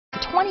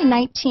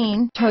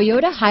2019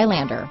 Toyota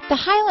Highlander. The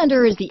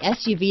Highlander is the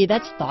SUV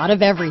that's thought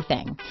of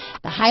everything.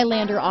 The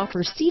Highlander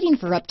offers seating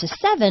for up to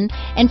 7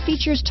 and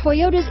features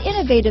Toyota's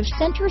innovative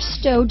center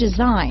stow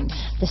design.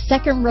 The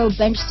second row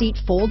bench seat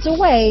folds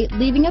away,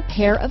 leaving a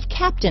pair of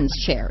captain's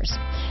chairs.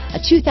 A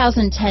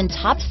 2010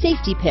 top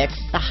safety pick,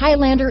 the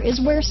Highlander is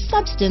where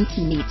substance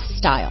meets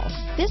style.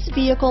 This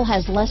vehicle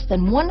has less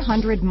than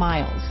 100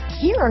 miles.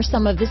 Here are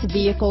some of this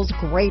vehicle's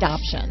great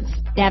options: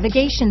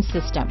 navigation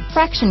system,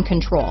 traction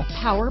control,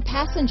 power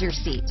passenger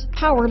seat,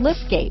 power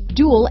liftgate,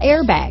 dual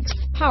airbags,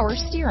 power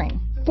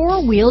steering,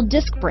 4-wheel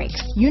disc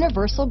brakes,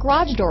 universal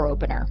garage door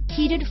opener,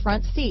 heated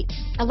front seats,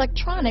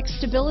 electronic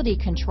stability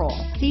control,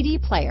 CD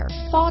player,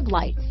 fog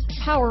lights,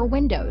 power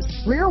windows,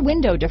 rear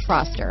window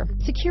defroster,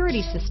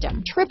 security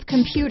system, trip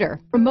computer,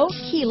 remote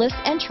keyless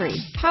entry,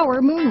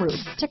 power moonroof,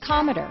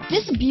 tachometer.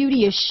 This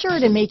beauty is sure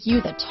to make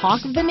you the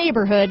talk of the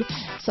neighborhood,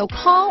 so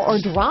call or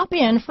drop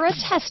in for a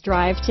test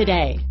drive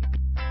today.